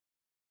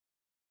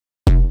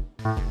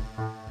You are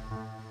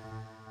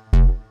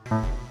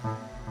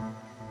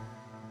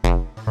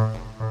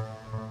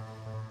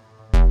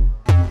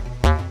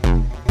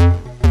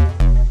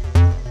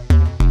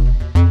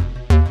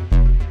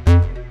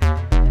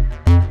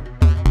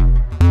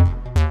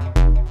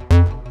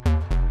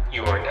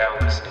now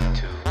listening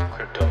to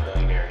Crypto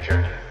Millionaire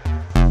Journey.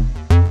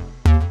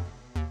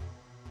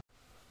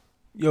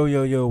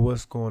 Yo,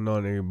 what's going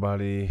on,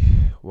 everybody?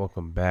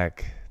 Welcome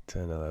back to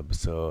another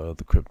episode of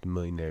the Crypto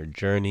Millionaire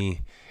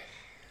Journey.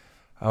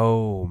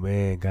 Oh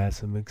man, got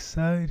some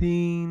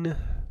exciting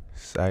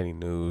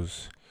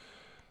news.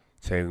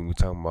 Today we're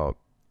talking about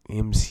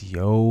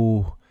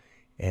MCO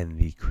and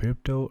the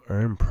Crypto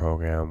Earn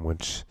program,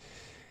 which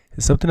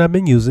is something I've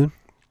been using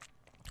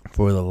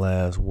for the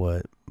last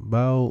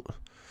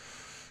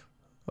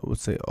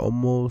it's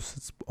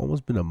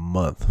almost been a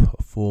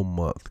full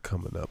month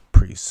coming up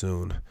pretty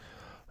soon.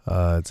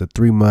 It's a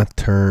 3-month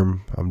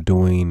term. I'm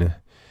doing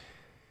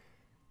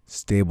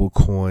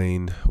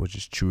stablecoin, which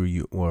is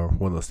one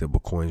of those stable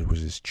coins, which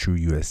is True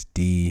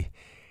USD,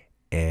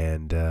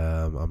 and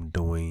I'm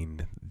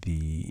doing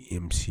the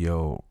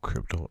MCO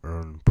Crypto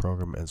Earn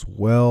program as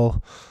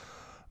well.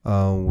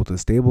 With the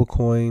stable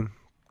coin,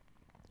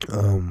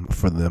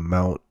 for the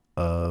amount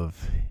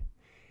of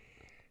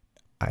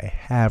I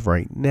have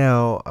right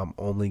now, I'm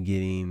only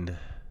getting,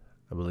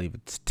 I believe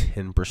it's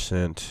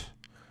 10%.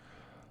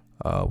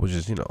 Which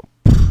is,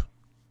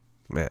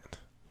 man,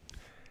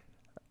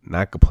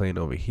 not complaining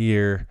over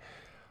here.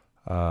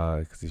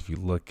 Because if you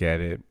look at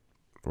it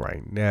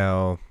right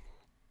now,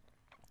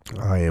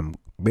 I am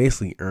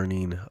basically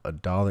earning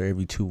 $1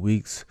 every 2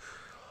 weeks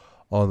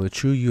on the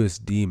True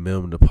USD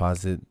minimum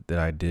deposit that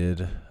I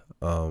did.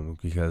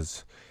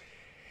 Because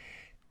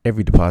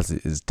every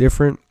deposit is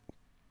different.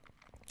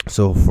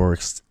 So, for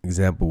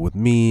example, with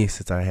me,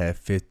 since I have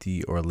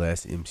 50 or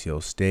less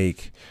MCO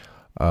stake,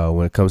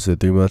 when it comes to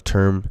the 3-month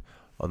term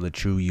on the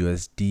True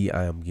USD,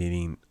 I am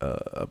getting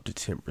up to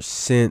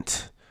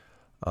 10%.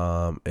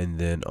 And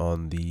then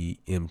on the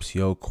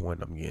MCO coin,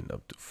 I'm getting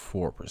up to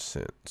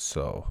 4%.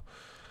 So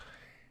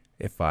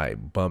if I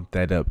bump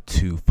that up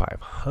to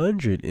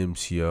 500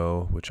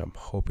 MCO, which I'm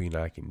hoping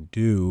I can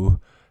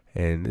do,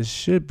 and this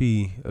should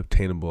be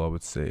obtainable, I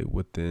would say,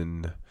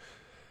 within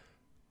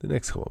the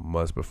next couple of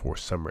months before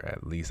summer,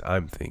 at least,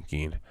 I'm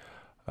thinking.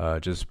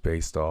 Just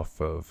based off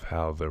of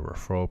how the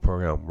referral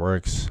program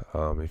works.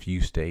 If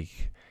you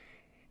stake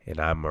and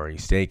I'm already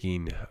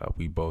staking,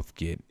 we both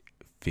get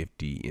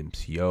 50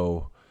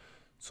 MCO.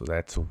 So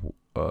that's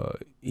a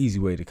easy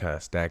way to kind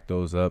of stack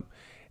those up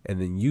and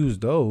then use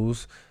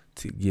those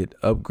to get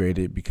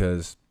upgraded,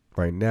 because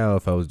right now,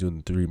 if I was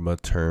doing the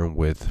 3-month term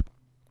with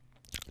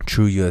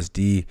True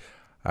USD,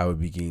 I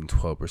would be getting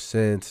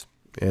 12%,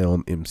 and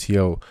on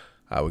MCO,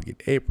 I would get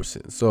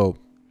 8%. So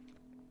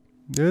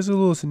there's a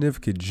little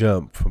significant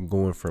jump from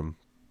going from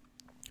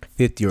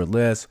 50 or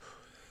less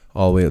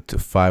all the way up to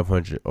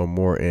 500 or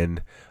more.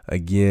 And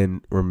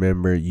again,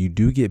 remember, you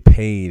do get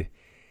paid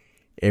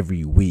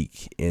every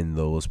week in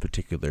those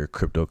particular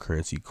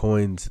cryptocurrency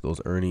coins.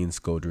 Those earnings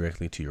go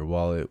directly to your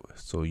wallet,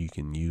 so you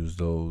can use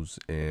those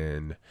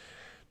and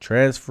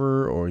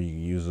transfer, or you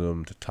can use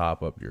them to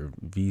top up your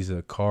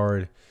Visa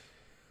card.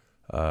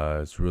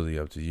 It's really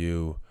up to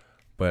you.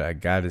 But I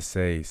gotta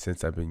say,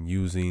 since I've been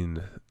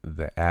using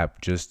the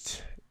app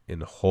just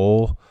in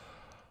whole,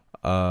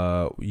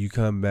 you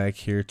come back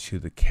here to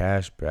the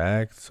cash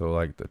back. So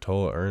like the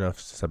total earn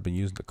since I've been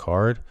using the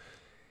card,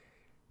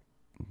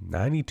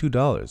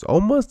 $92,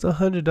 almost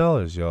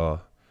 $100,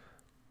 y'all.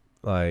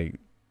 Like,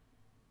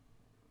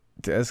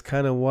 that's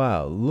kind of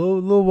wild, a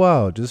little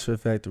wild. Just for the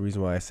fact, the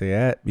reason why I say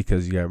that,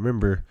 because you gotta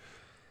remember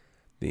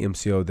the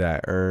MCO that I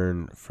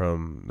earned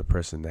from the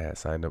person that had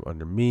signed up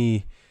under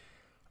me.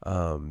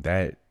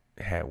 That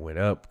had went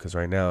up, because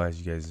right now,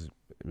 as you guys have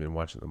been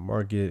watching the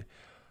market,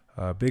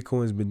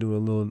 Bitcoin's been doing a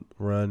little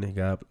run. It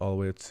got up all the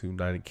way up to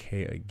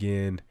 90K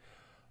again.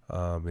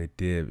 It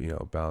did,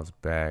 bounce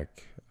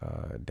back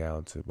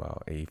down to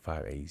about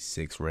 85,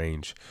 86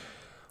 range.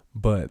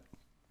 But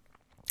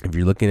if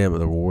you're looking at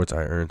the rewards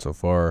I earned so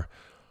far,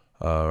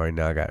 right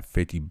now I got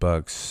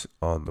 $50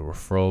 on the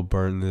referral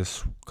burn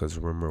this, because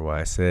remember what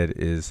I said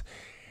is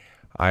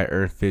I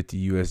earn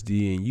 50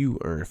 USD and you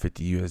earn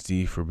 50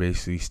 USD for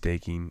basically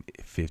staking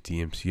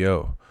 50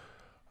 MCO.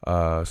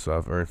 So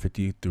I've earned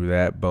 50 through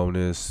that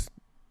bonus,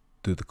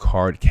 through the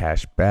card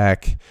cash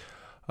back,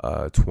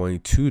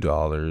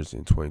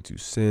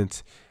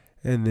 $22.22,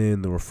 and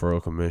then the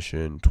referral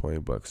commission,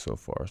 $20 so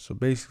far. So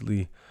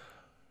basically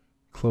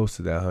close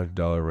to that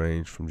 $100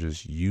 range from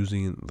just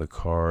using the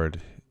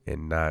card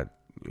and not,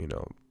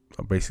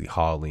 I'm basically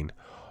hauling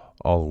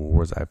all the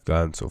rewards I've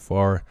gotten so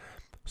far.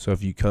 So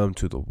if you come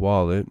to the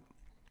wallet,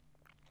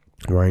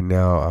 right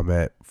now I'm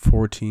at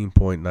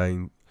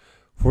 14.92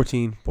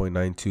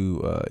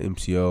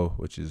 MCO,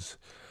 which is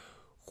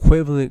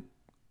equivalent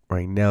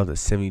right now to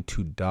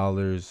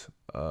 $72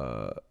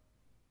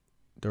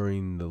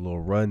 during the little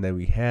run that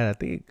we had. I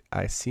think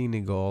I seen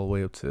it go all the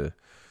way up to,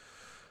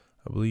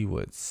 I believe,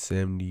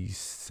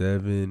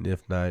 77,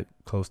 if not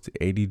close to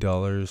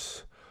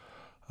 $80.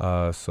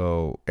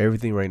 So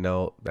everything right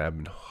now that I've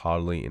been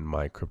hodling in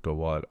my crypto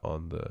wallet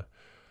on the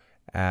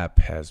app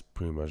has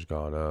pretty much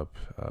gone up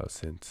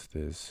since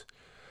this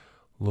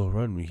little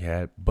run we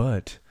had.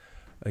 But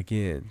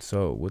again,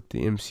 so with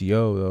the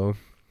MCO though,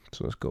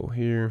 so let's go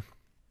here,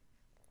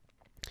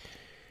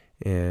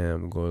 and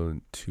I'm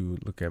going to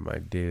look at my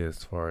data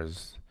as far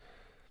as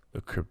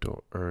the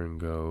crypto earn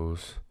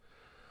goes.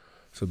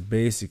 So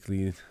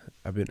basically,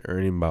 I've been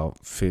earning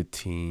about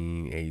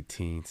 15,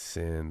 18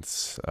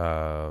 cents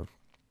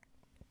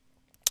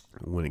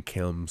when it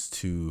comes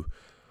to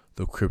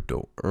the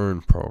crypto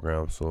earn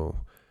program.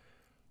 So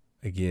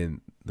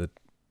again, the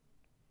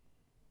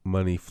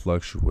money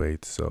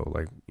fluctuates. So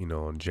like,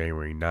 on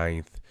January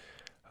 9th,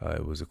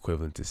 it was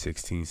equivalent to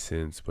 16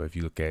 cents. But if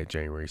you look at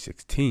January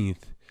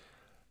 16th,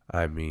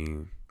 I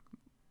mean,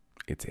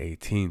 it's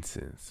 18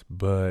 cents.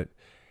 But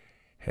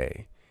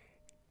hey,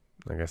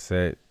 like I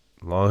said,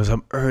 as long as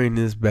I'm earning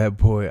this bad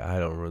boy, I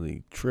don't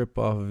really trip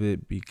off of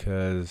it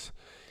because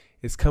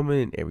it's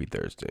coming in every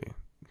Thursday.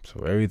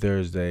 So every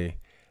Thursday,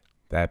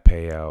 that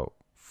payout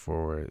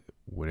for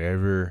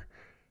whatever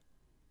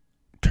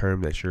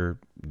term that you're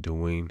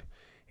doing,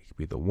 it could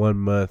be the 1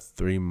 month,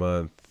 3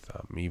 month,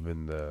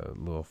 even the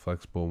little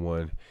flexible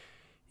one,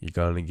 you're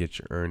going to get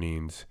your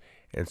earnings.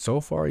 And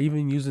so far,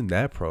 even using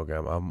that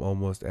program, I'm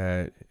almost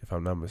at, if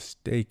I'm not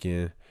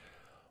mistaken,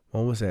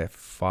 almost at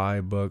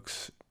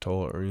 $5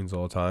 total earnings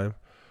all time.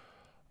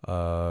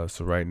 So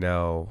right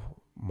now,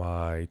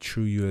 my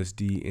True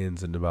USD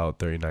ends in about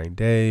 39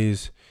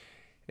 days,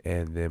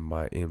 and then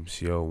my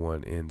MCO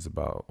one ends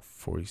about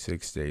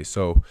 46 days.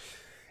 So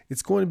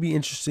it's going to be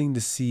interesting to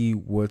see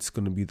what's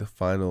going to be the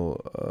final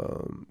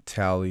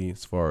tally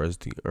as far as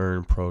the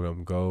earn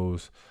program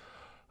goes.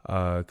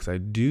 Because I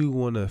do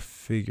want to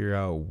figure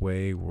out a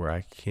way where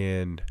I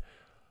can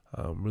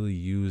really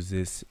use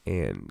this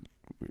and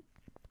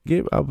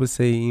get, I would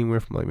say,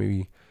 anywhere from like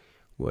maybe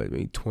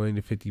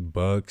 20 to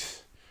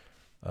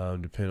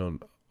 $50, depending on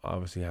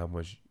obviously how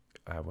much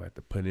I would have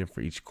to put in for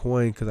each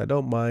coin. Because I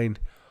don't mind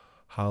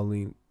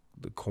hauling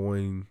the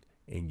coin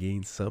and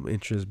getting some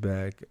interest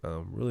back.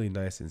 Really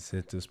nice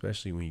incentive,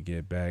 especially when you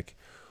get back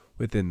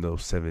within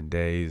those 7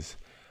 days.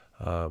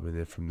 And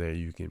then from there,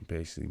 you can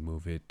basically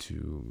move it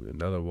to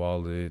another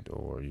wallet,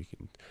 or you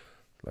can,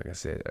 like I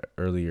said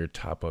earlier,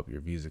 top up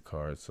your Visa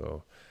card.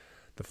 So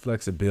the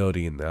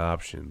flexibility and the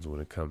options when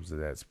it comes to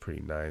that's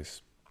pretty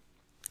nice.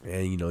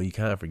 And, you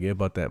kind of forget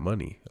about that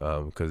money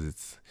because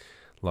it's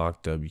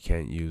locked up. You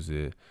can't use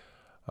it.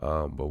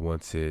 But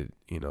once it,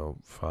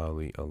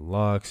 finally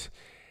unlocks,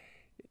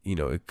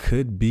 it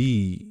could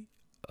be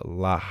a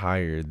lot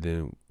higher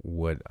than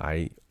what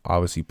I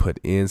obviously put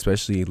in,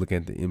 especially looking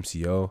at the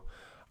MCO.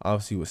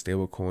 Obviously, with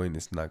stablecoin,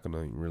 it's not going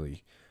to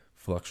really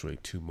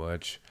fluctuate too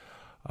much.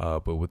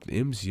 But with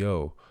the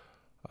MCO,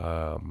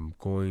 I'm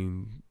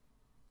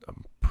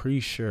pretty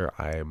sure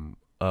I'm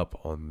up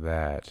on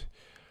that.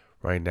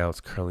 Right now, it's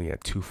currently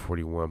at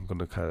 241. I'm going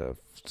to kind of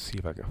see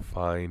if I can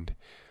find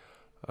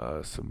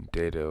some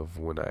data of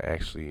when I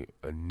actually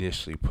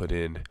initially put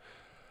in,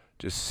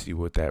 just see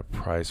what that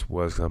price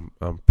was. I'm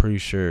pretty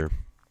sure,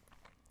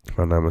 if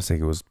I'm not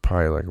mistaken, it was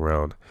probably like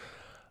around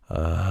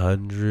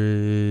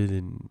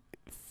 $150,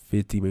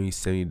 maybe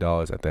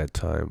 $70 at that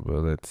time.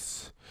 But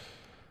let's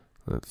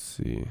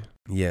see.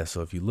 Yeah,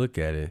 so if you look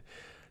at it,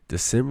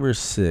 December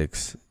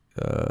 6th,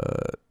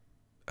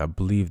 I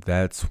believe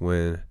that's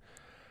when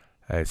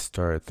I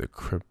started the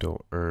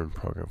crypto earn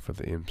program for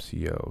the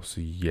MCO. So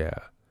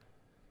yeah,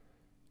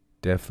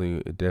 it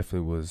definitely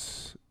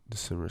was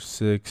December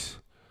 6th.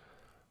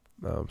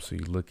 So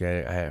you look at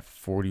it, I have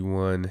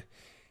 41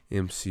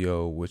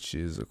 MCO, which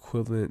is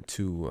equivalent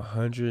to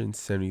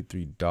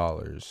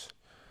 $173.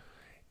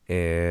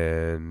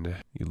 And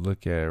you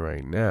look at it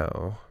right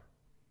now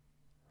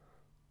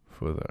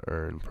for the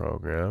earn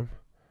program,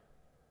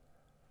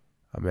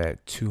 I'm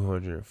at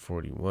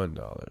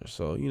 $241.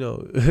 So,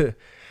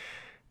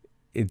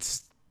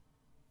 it's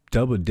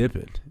double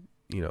dipping,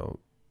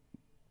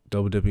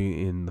 double dipping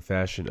in the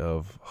fashion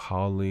of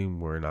hauling,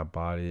 where I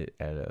bought it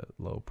at a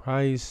low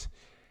price.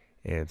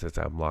 And since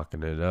I'm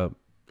locking it up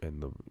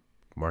and the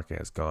market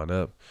has gone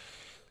up,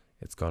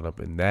 it's gone up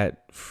in that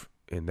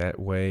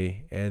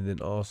way. And then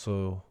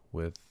also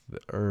with the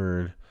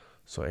earn,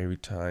 so every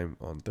time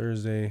on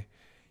Thursday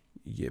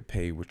you get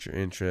paid with your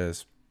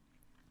interest,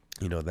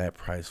 that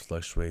price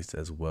fluctuates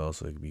as well.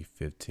 So it could be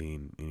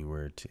 15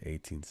 anywhere to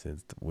 18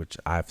 cents, which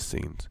I've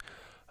seen.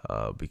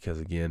 Because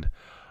again,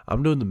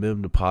 I'm doing the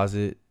minimum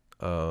deposit.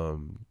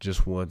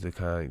 Just wanted to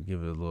kind of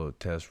give it a little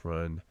test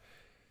run,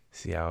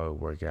 see how it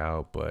work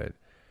out. But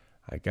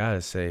I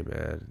gotta say,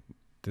 man,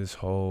 this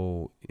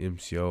whole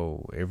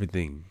MCO,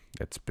 everything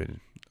that's been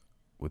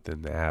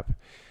within the app,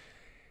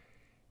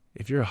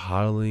 if you're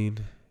hodling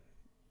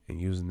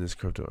and using this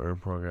crypto earn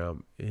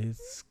program, it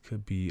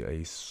could be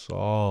a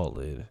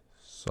solid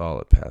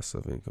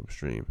passive income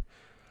stream.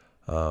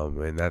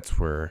 And that's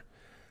where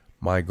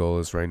my goal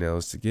is right now,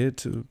 is to get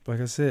to,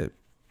 like I said,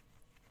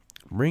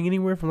 bring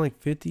anywhere from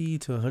like $50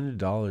 to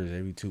 $100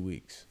 every 2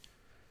 weeks.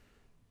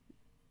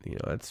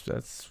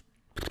 That's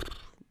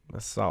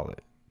That's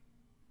solid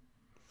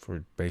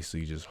for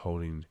basically just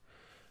holding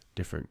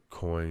different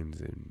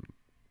coins and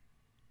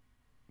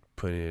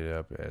putting it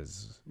up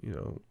as,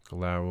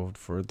 collateral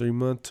for a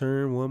 3-month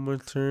term,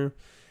 1-month term,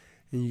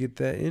 and you get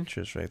that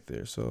interest right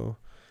there. So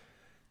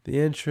the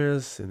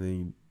interest, and then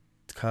you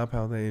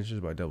compound that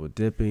interest by double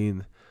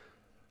dipping.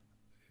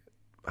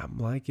 I'm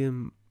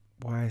liking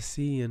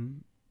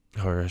YC,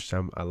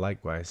 I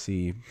like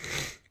YC,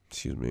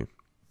 excuse me,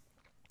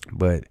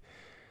 but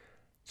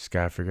just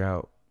gotta figure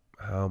out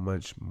how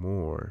much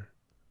more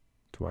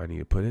do I need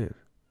to put in.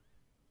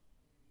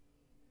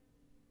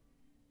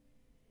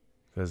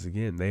 Because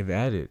again, they've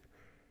added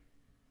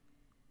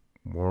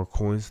more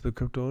coins to the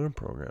crypto earn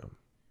program.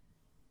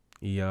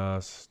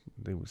 EOS,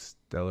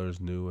 Stellar's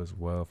new as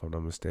well, if I'm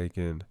not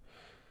mistaken.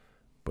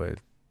 But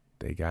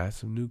they got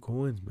some new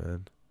coins,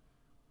 man.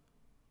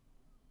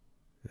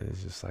 And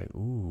it's just like,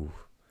 ooh,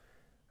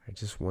 I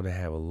just want to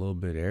have a little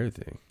bit of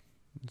everything.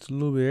 It's a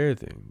little bit of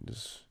everything.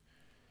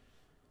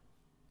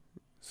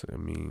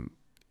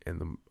 And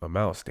the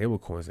amount of stable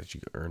coins that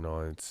you can earn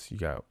on, you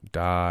got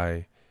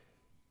DAI,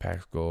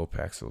 Pax Gold,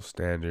 Paxos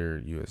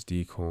Standard,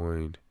 USD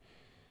coin,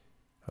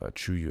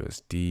 True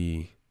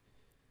USD.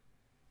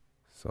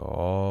 So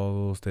all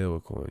those stable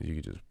coins,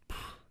 you can just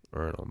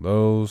earn on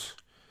those.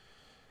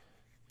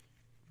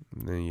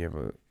 And then you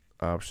have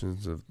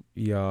options of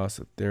EOS,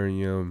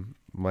 Ethereum,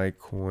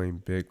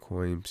 Litecoin,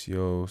 Bitcoin,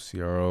 MCO,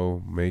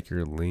 CRO,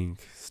 Maker,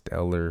 Link,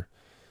 Stellar,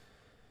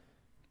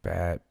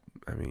 BAT.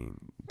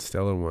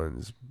 Stellar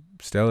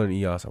and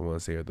EOS, I want to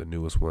say, are the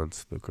newest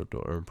ones, the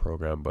crypto earn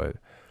program. But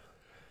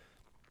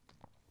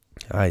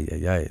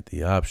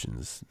the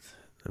options.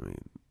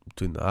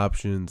 Between the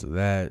options of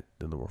that,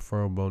 then the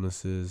referral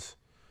bonuses,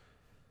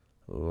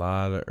 a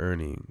lot of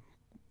earning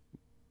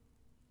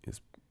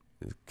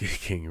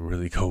can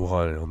really go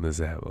on this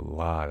app. A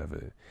lot of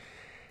it.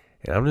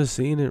 And I'm just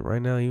seeing it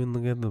right now, even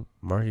looking at the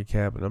market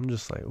cap, and I'm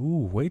just like,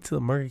 ooh, wait till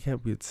the market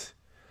cap gets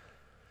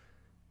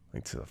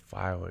like to the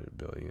 500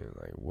 billion.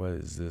 Like, what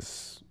is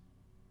this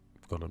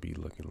gonna be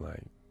looking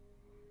like?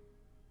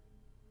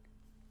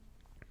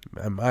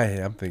 In my head,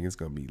 I'm thinking it's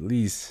gonna be at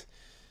least,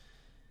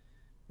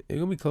 it's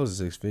gonna be close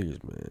to 6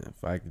 figures, man.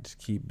 If I could just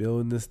keep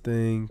building this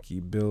thing,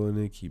 keep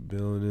building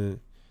it,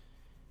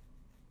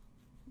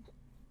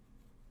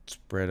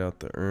 spread out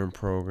the earn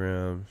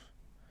program.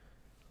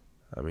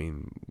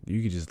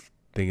 You could just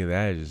think of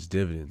that as just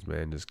dividends,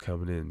 man, just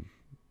coming in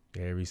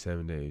every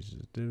 7 days.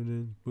 Just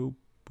dividends, boop,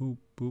 boop,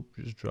 boop,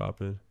 just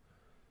dropping,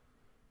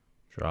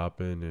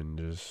 and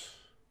just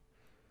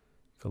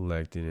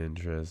collecting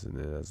interest. And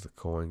then as the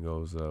coin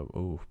goes up,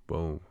 ooh,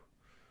 boom.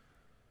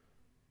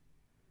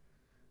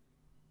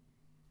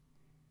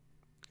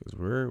 Because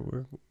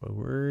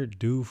we're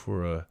due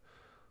for a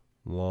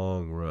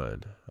long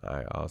run.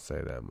 I'll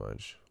say that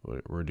much.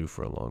 We're due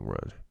for a long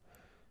run.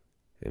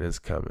 And it's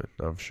coming.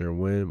 Not sure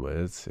when, but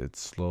it's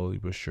slowly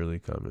but surely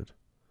coming.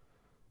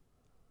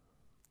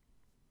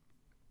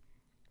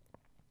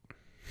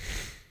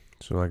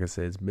 So like I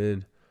said, it's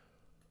been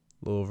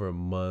a little over a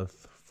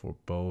month for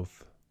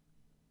both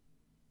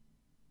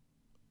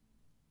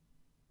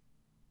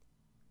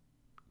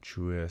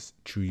True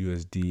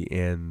USD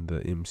and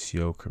the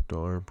MCO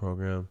crypto earn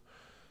program.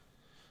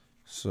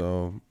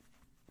 So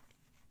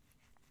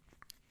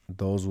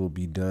those will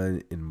be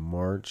done in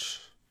March,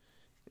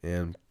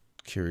 and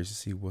curious to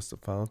see what's the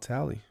final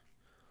tally.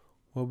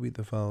 What will be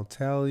the final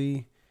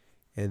tally?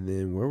 And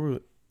then where will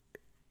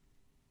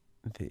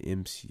the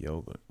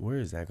MCO, where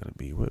is that going to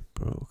be? What,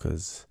 bro?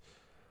 Because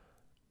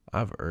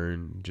I've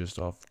earned just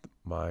off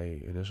my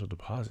initial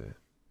deposit,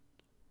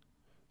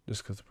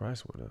 just because the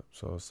price went up.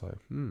 So it's like,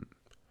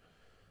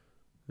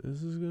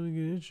 this is going to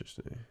get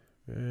interesting.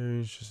 Very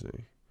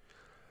interesting.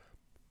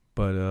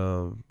 But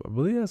I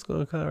believe that's going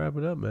to kind of wrap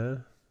it up,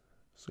 man.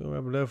 It's going to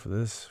wrap it up for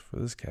this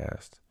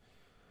cast.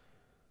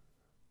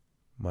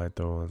 Might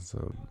throw on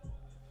some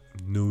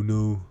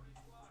new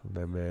from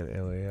that man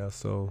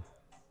LASO.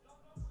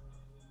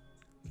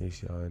 In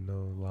case y'all didn't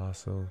know,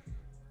 Lasso.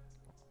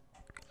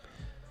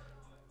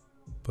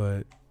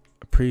 But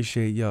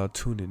appreciate y'all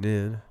tuning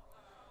in.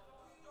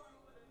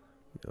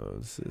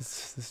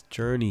 This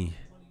journey,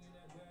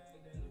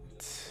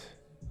 it's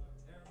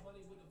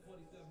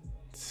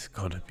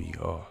gonna be,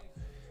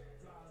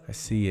 I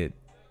see it,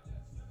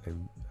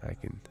 and I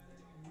can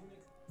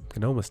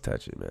almost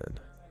touch it, man.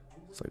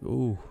 It's like,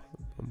 ooh,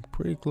 I'm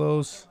pretty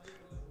close.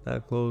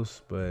 Not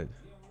close, but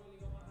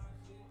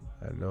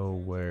I know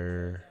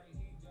where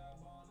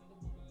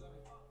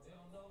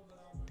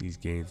these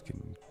gains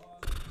can,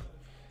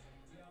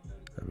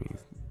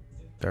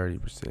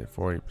 30%,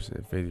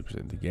 40%,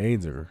 50%. The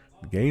gains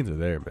are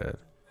there, man.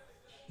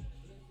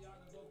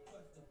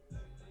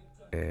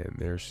 And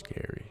they're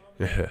scary.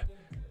 Because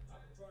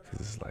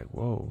it's like,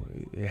 whoa,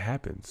 it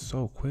happens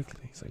so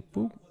quickly. It's like,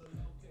 boop,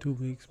 2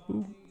 weeks,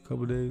 boop,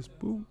 couple days,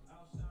 boop,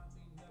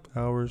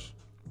 hours.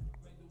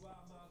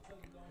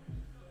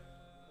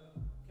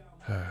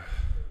 If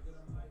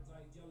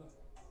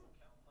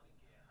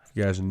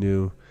you guys are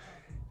new,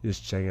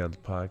 just checking out the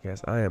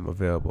podcast. I am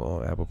available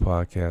on Apple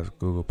Podcasts,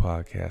 Google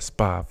Podcasts,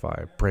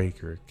 Spotify,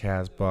 Breaker,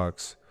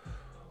 Castbox,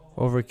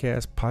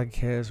 Overcast,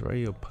 Podcast,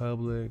 Radio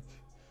Public.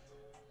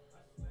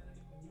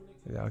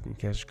 Y'all can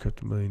catch the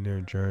Crypto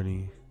Millionaire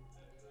Journey.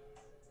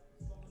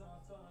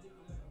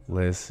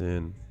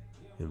 Listen,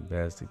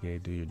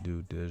 investigate, do your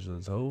due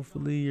diligence.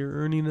 Hopefully you're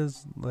earning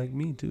as like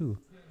me too.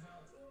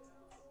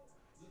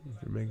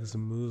 If you're making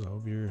some moves,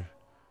 hope your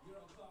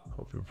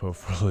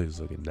portfolio is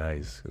looking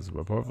nice. Because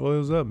my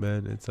portfolio's up,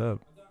 man. It's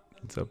up.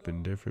 It's up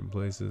in different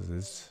places.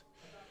 It's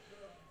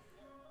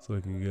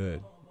looking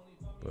good.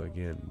 But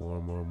again,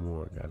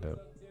 more. Gotta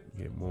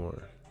get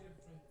more.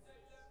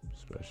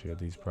 Especially at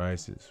these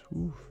prices.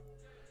 Oof.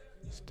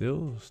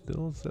 Still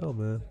on sale,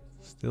 man.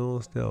 Still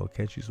on sale.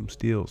 Catch you some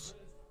steals.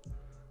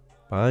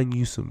 Find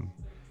you some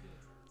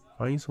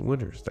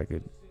winners that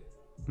could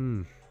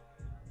 90x,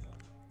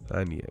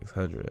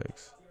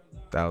 100x,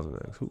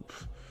 1000x.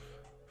 Oops.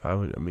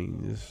 500. I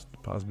mean, just the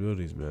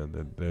possibilities,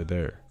 man. They're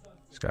there.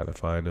 Just gotta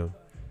find them.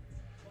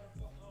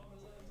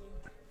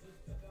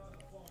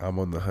 I'm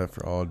on the hunt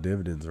for all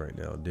dividends right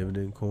now.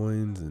 Dividend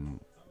coins and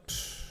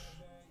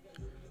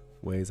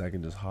ways I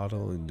can just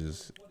hodl and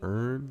just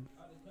earn.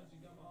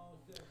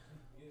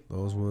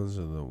 Those ones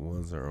are the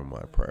ones that are on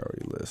my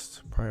priority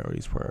list.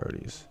 Priorities.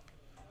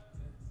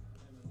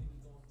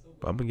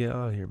 But I'm gonna get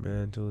out of here,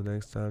 man. Until the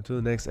next time. Till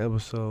the next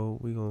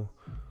episode. We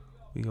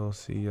gonna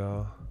see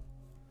y'all.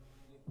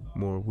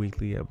 More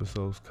weekly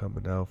episodes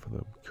coming out for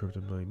the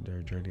Crypto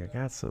Millionaire Journey. I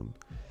got some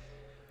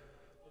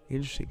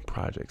interesting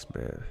projects,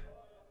 man.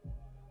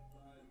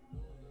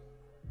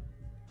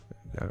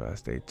 Y'all gotta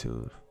stay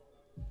tuned.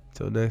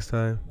 Till next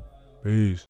time. Peace.